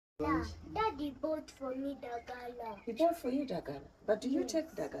Yeah, Daddy bought for me dagala. He bought for you dagala. But do you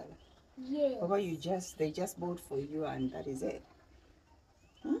take dagala? Yes. Or they just bought for you and that is it?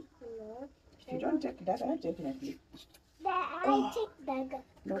 Hmm? No. If you don't take dagala, definitely. I take dagala.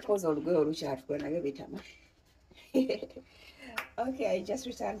 No cause I'll go to bitama. Okay, I just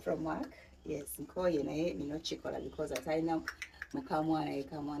returned from work. Yes, chikola because I know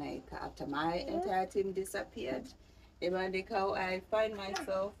Mukamwana after my entire team disappeared. I find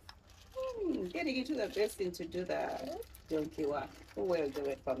myself getting into the basin to do the donkey work. Who will do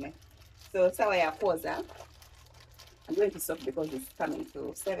it for me? So I pause up. I'm going to stop because it's coming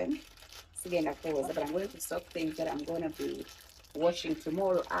to 7. Again, I pause, but I'm going to stop things that I'm going to be washing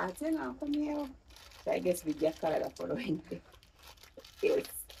tomorrow. So I guess we get color the following day. Yes.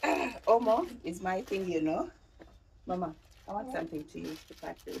 Omo is my thing. Mama, I want something to use to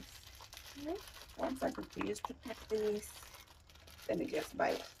cut this. I want something to use to cut this. Let me just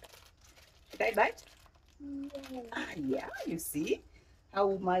bite. Did I bite? Yeah, you see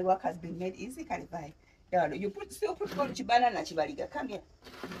how my work has been made easy. Can I buy? Yeah, you still put one chibana na chibaliga. Come here.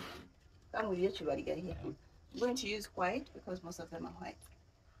 Come with your chibaliga here. I'm going to use white because most of them are white.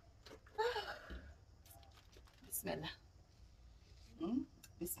 Bismillah.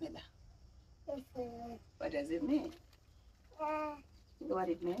 Bismillah. What does it mean? You know what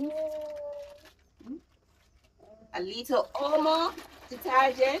it means? A little Omo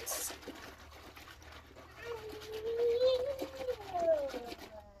detergent.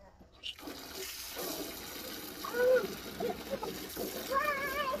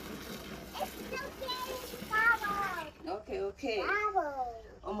 Okay.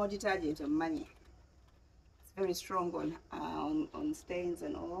 Omo detergent of money. It's very strong on stains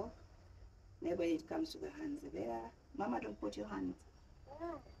and all. Never when it comes to the hands. Mama, don't put your hands.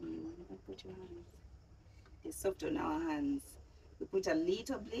 Don't put your hands. It's soft on our hands. We put a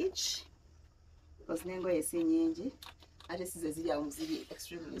little bleach because nengo yesi nyingi. This is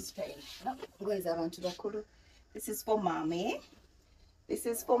extremely stained. This is for mommy. This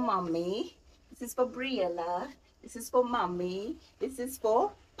is for mommy. This is for Briella. This is for mommy. This is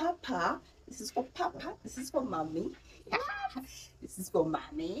for papa. This is for papa. This is for mommy. This is for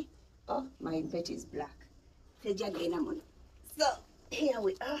mommy. Oh, my bed is black. So here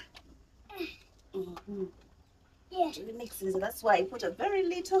we are. Yeah, it mixes. That's why I put a very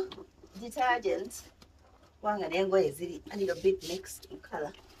little detergent. A little bit mixed in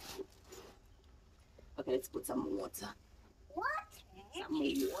color. Okay, let's put some water. What? Some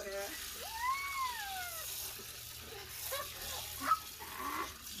water.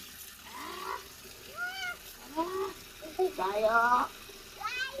 Fire.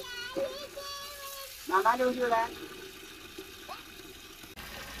 Mama, don't do that.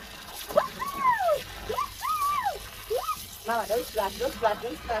 Mama, don't splash, don't splash,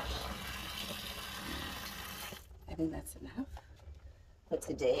 don't splash. I think that's enough for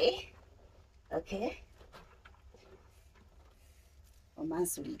today. Okay.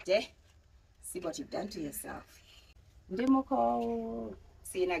 Omansulite. See what you've done to yourself. Ndimoko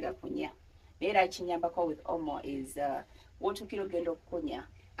sinaga kunya. Era chinyambako with Omo is wotukiro gendo kunya.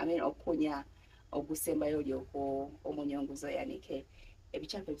 Okunya ogusembayo lyoko omunyonguzo yanike.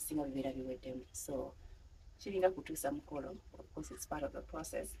 Ebichafu ebisinga bibeera biweddemu. So kiringa kutuusa mukolo. Of course, it's part of the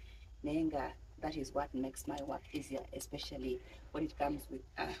process. Nenga, that is what makes my work easier, especially when it comes to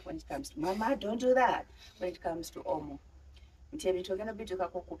Mama, don't do that. When it comes to Omo. Nti ebintu ogenda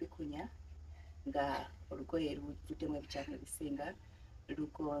bitukako kubikunya nga olugoye lutemu ebichafu ebisinga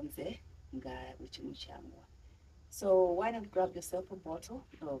lugonze nga buli kimu kyanguwa. So why not grab yourself a bottle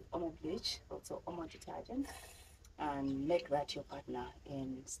of Omo bleach, also Omo detergent, and make that your partner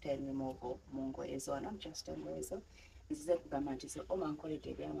in stain removal mungo ezo, not just stain ezo. Nzize kugamba nti so Omo ankoledde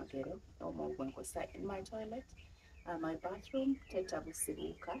ebyamagero. Omo gwenkozesa in my toilet, my bathroom, tenta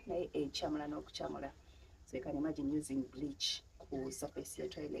busibuuka naye ekyamula n'okukyamula. So you can imagine using bleach to surface your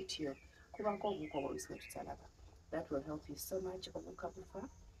toilet here. That will help you so much.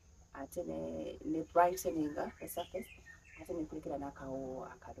 Ne brightening the surface.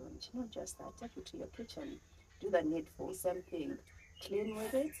 Not just that, take it to your kitchen. Do the needful, same thing. Clean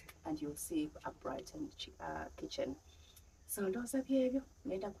with it, and you'll see a brightened kitchen. So those of you,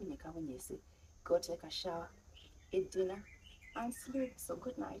 go take a shower, eat dinner, and sleep. So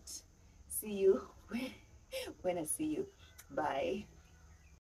good night. See you when I see you. Bye.